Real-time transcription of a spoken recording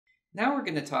Now we're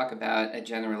going to talk about a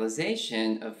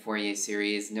generalization of Fourier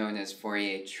series known as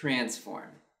Fourier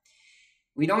Transform.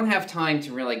 We don't have time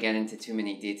to really get into too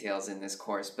many details in this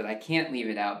course, but I can't leave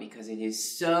it out because it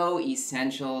is so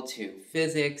essential to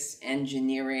physics,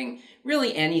 engineering,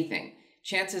 really anything.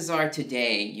 Chances are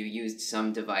today you used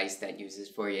some device that uses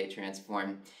Fourier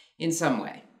Transform in some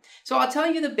way. So I'll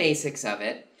tell you the basics of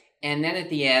it, and then at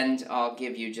the end I'll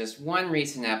give you just one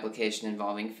recent application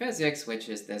involving physics, which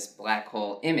is this black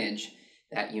hole image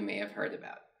that you may have heard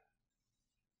about.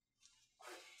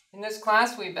 In this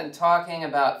class we've been talking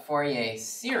about Fourier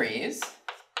series.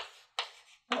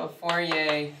 A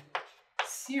Fourier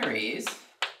series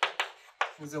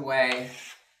is a way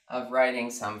of writing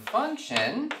some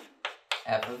function,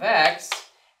 f of x,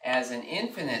 as an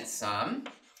infinite sum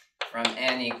from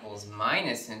n equals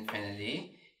minus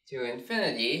infinity to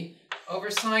infinity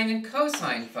over sine and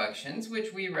cosine functions,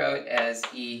 which we wrote as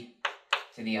e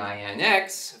to the I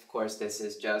nx. Of course, this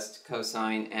is just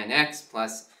cosine nx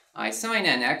plus I sine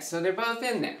nx, so they're both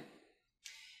in there.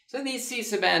 So these c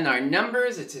sub n are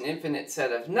numbers. It's an infinite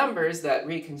set of numbers that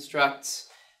reconstructs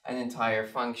an entire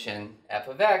function f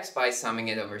of x by summing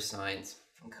it over sines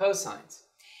and cosines.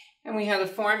 And we had a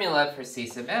formula for c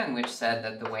sub n which said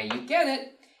that the way you get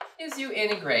it is you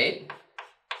integrate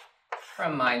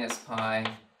from minus pi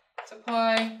to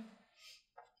pi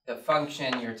the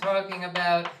function you're talking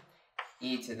about,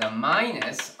 e to the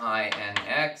minus I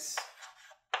nx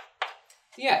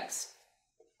dx.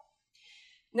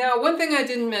 Now, one thing I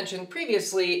didn't mention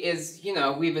previously is,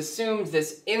 we've assumed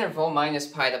this interval minus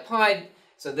pi to pi,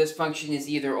 so this function is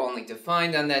either only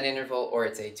defined on that interval or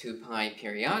it's a 2 pi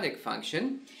periodic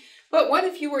function. But what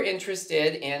if you were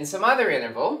interested in some other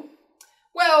interval?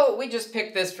 Well, we just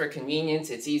picked this for convenience.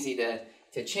 It's easy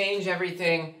to change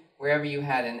everything. Wherever you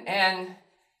had an n,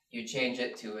 you change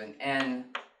it to an n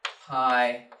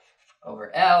pi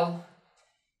over L.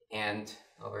 And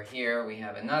over here we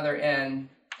have another n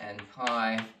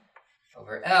pi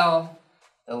over L.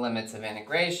 The limits of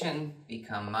integration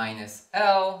become minus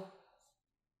L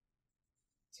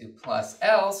to plus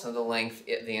L, so the length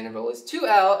of the interval is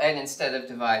 2L, and instead of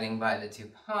dividing by the 2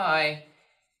 pi,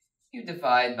 you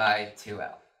divide by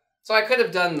 2L. So I could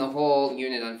have done the whole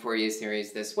unit on Fourier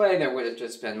series this way. There would have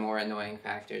just been more annoying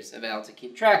factors of L to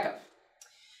keep track of.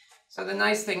 So the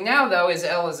nice thing now, though, is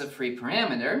L is a free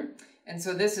parameter, and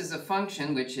so this is a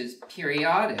function which is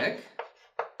periodic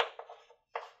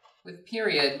with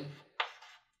period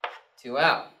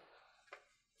 2L.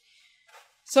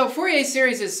 So Fourier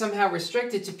series is somehow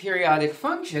restricted to periodic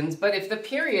functions, but if the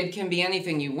period can be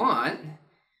anything you want,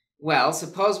 well,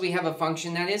 suppose we have a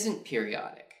function that isn't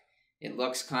periodic. It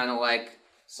looks kind of like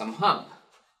some hump.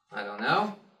 I don't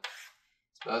know.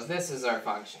 Suppose this is our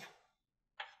function.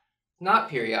 Not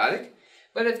periodic,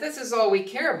 but if this is all we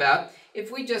care about,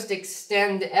 if we just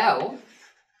extend L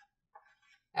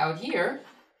out here,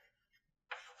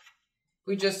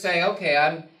 we just say, okay,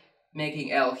 I'm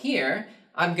making L here,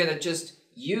 I'm going to just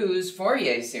use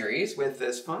Fourier series with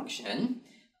this function.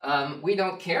 We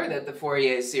don't care that the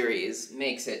Fourier series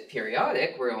makes it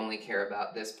periodic. We only care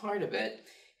about this part of it.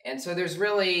 And so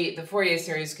the Fourier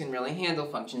series can really handle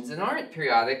functions that aren't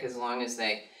periodic as long as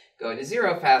they go to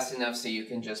 0 fast enough, so you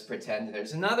can just pretend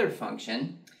there's another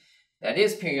function that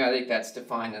is periodic that's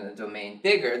defined in a domain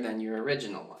bigger than your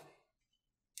original one.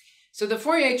 So the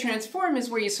Fourier transform is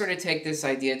where you sort of take this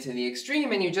idea to the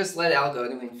extreme and you just let L go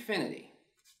to infinity.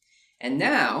 And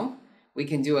now we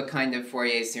can do a kind of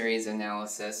Fourier series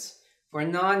analysis for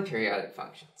non-periodic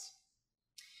functions.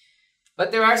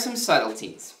 But there are some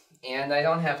subtleties, and I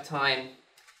don't have time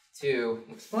to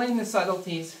explain the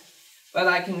subtleties, but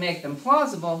I can make them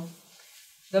plausible.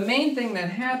 The main thing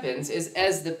that happens is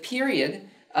as the period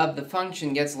of the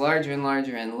function gets larger and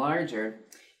larger and larger,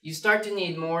 you start to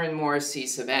need more and more c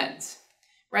sub n's,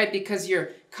 right? Because you're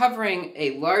covering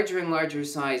a larger and larger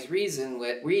size region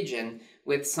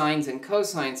with sines and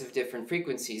cosines of different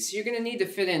frequencies. So you're going to need to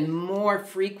fit in more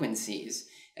frequencies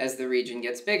as the region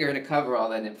gets bigger to cover all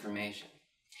that information.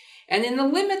 And in the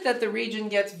limit that the region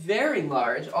gets very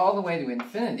large, all the way to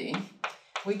infinity,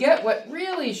 we get what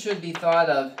really should be thought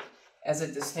of as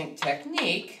a distinct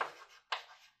technique,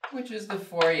 which is the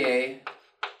Fourier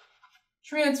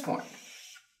transform.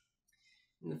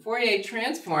 And the Fourier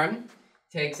transform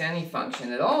takes any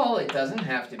function at all. It doesn't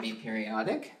have to be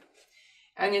periodic.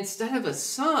 And instead of a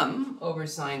sum over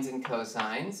sines and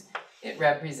cosines, it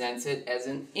represents it as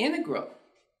an integral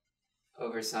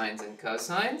over sines and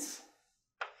cosines.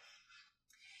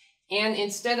 And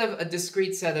instead of a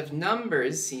discrete set of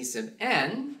numbers, c sub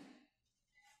n,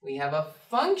 we have a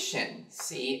function,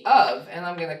 c of, and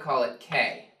I'm going to call it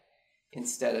k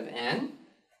instead of n.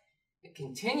 a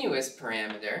continuous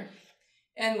parameter,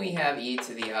 and we have e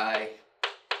to the I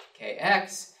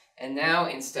kx. And now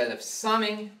instead of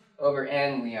summing over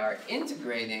n, we are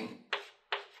integrating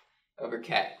over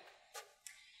k.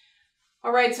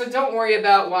 All right, so don't worry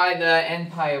about why the n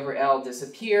pi over L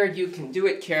disappeared. You can do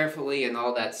it carefully and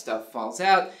all that stuff falls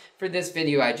out. For this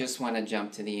video, I just want to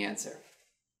jump to the answer.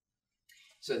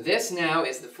 So this now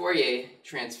is the Fourier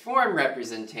Transform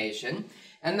representation,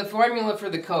 and the formula for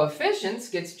the coefficients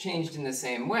gets changed in the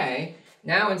same way.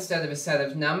 Now instead of a set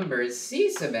of numbers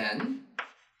c sub n,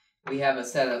 we have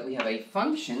a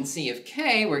function c of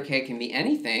k, where k can be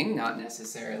anything, not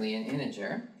necessarily an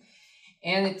integer.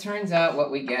 And it turns out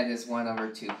what we get is 1 over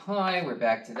 2 pi. We're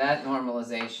back to that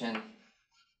normalization.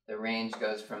 The range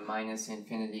goes from minus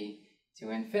infinity to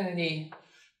infinity.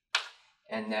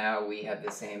 And now we have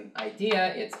the same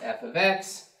idea. It's f of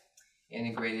x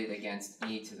integrated against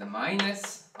e to the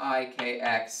minus I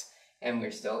kx, and we're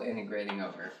still integrating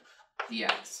over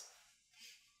dx.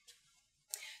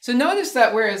 So notice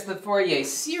that whereas the Fourier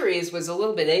series was a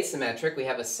little bit asymmetric, we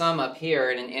have a sum up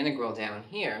here and an integral down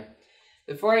here,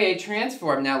 the Fourier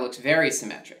transform now looks very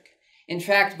symmetric. In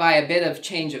fact, by a bit of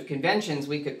change of conventions,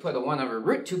 we could put a 1 over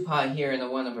root 2 pi here and a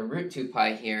 1 over root 2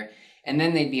 pi here, and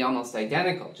then they'd be almost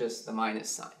identical, just the minus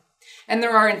sign. And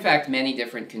there are, in fact, many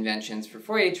different conventions for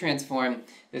Fourier transform.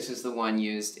 This is the one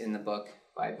used in the book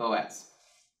by Boas.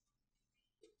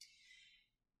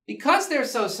 Because they're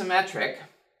so symmetric,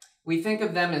 we think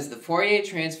of them as the Fourier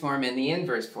transform and the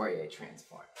inverse Fourier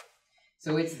transform.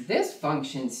 So it's this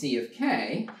function c of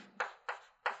k,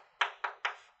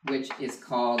 which is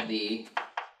called the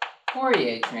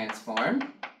Fourier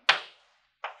transform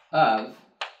of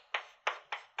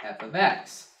f of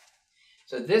x.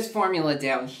 So this formula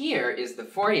down here is the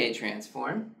Fourier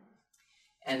transform,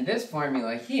 and this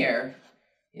formula here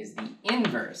is the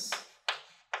inverse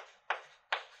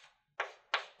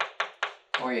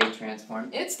Fourier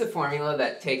transform. It's the formula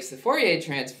that takes the Fourier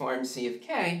transform c of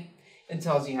k and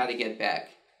tells you how to get back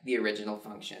the original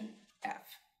function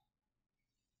f.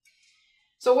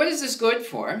 So what is this good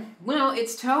for? Well,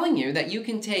 it's telling you that you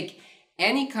can take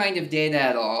any kind of data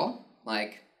at all,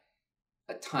 like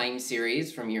a time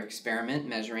series from your experiment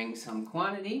measuring some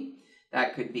quantity.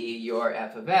 That could be your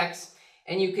f of x.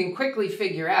 And you can quickly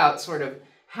figure out sort of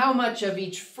how much of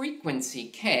each frequency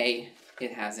k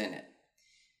it has in it.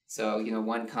 So,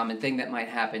 one common thing that might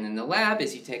happen in the lab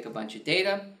is you take a bunch of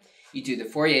data, you do the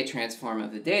Fourier transform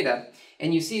of the data,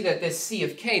 and you see that this c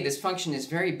of k, this function, is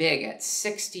very big at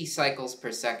 60 cycles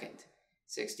per second,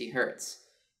 60 hertz.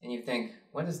 And you think,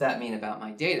 what does that mean about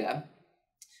my data?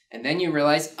 And then you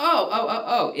realize,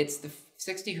 it's the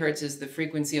 60 hertz is the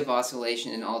frequency of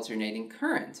oscillation in alternating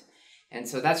current. And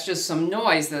so that's just some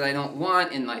noise that I don't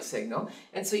want in my signal.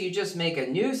 And so you just make a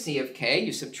new c of k,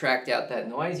 you subtract out that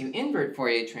noise, you invert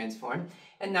Fourier transform,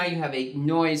 and now you have a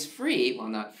noise-free, well,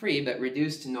 not free, but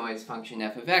reduced to noise function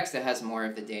f of x that has more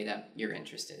of the data you're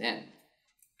interested in.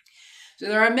 So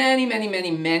there are many, many,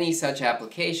 many, many such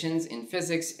applications in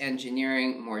physics,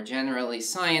 engineering, more generally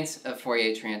science of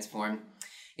Fourier transform.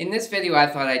 In this video, I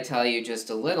thought I'd tell you just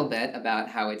a little bit about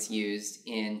how it's used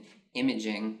in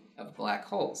imaging of black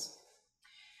holes.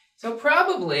 So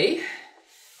probably,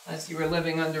 unless you were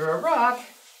living under a rock,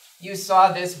 you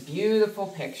saw this beautiful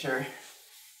picture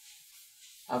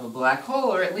of a black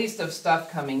hole, or at least of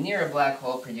stuff coming near a black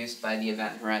hole produced by the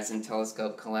Event Horizon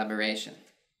Telescope collaboration.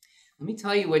 Let me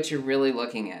tell you what you're really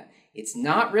looking at. It's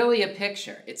not really a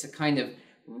picture. It's a kind of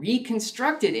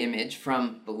reconstructed image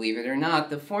from, believe it or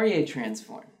not, the Fourier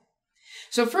transform.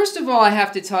 So first of all, I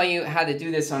have to tell you how to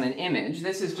do this on an image.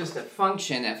 This is just a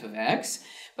function f of x,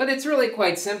 but it's really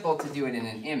quite simple to do it in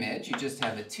an image. You just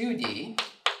have a 2D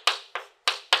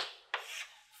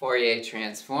Fourier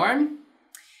transform.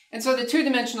 And so the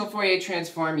two-dimensional Fourier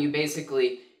transform, you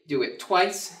basically do it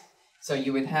twice. So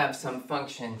you would have some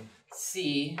function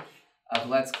c of,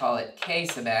 let's call it k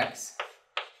sub x,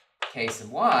 k sub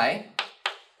y,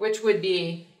 which would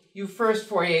be you first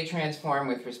Fourier transform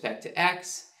with respect to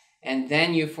x, and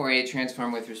then you Fourier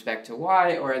transform with respect to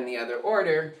y, or in the other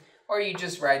order, or you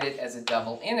just write it as a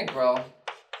double integral,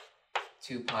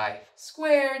 2 pi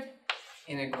squared,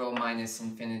 integral minus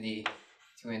infinity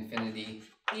to infinity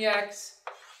dx,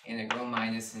 integral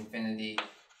minus infinity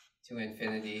to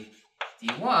infinity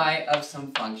dy of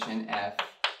some function f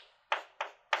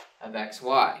of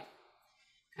xy.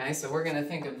 Okay, so we're going to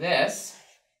think of this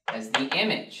as the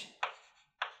image.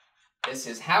 This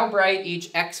is how bright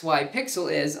each xy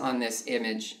pixel is on this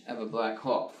image of a black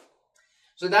hole.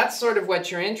 So that's sort of what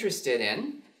you're interested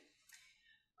in.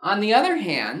 On the other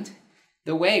hand,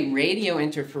 the way radio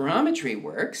interferometry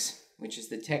works, which is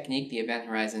the technique the Event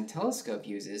Horizon Telescope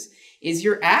uses, is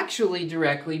you're actually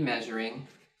directly measuring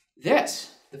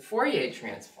this, the Fourier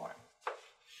transform.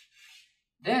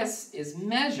 This is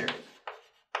measured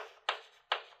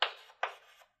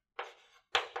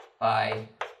by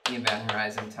the Event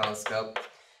Horizon Telescope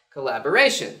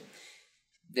collaboration.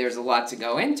 There's a lot to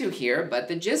go into here, but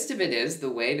the gist of it is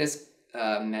the way this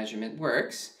measurement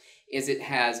works is it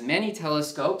has many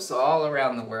telescopes all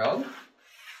around the world.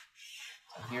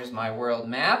 So here's my world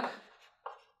map.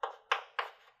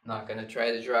 I'm not going to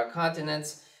try to draw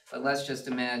continents, but let's just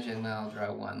imagine, well, I'll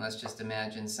draw one. Let's just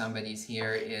imagine somebody's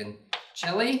here in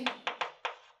Chile,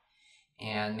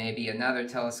 and maybe another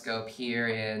telescope here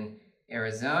in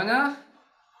Arizona.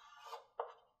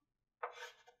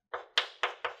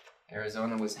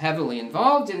 Arizona was heavily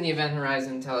involved in the Event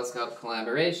Horizon Telescope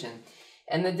collaboration.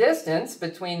 And the distance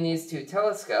between these two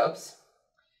telescopes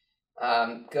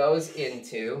goes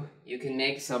into, you can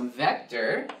make some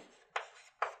vector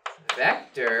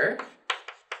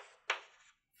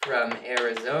from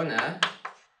Arizona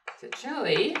to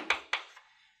Chile.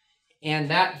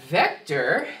 And that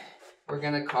vector, we're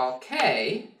going to call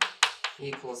k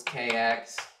equals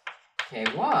kx,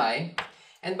 ky.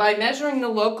 And by measuring the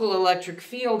local electric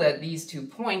field at these 2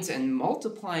 points and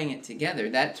multiplying it together,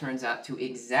 that turns out to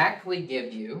exactly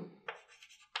give you,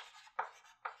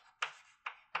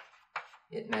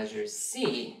 it measures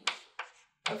c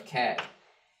of k.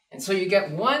 And so you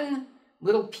get one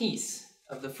little piece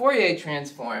of the Fourier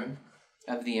transform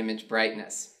of the image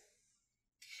brightness.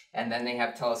 And then they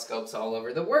have telescopes all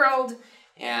over the world,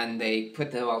 and they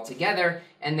put them all together,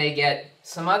 and they get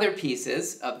some other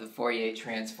pieces of the Fourier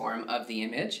transform of the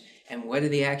image. And what do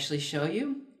they actually show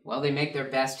you? Well, they make their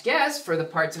best guess for the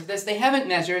parts of this they haven't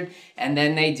measured, and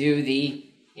then they do the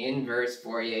inverse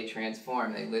Fourier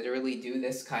transform. They literally do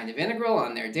this kind of integral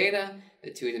on their data,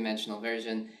 the two-dimensional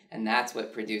version, and that's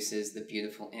what produces the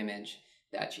beautiful image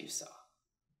that you saw.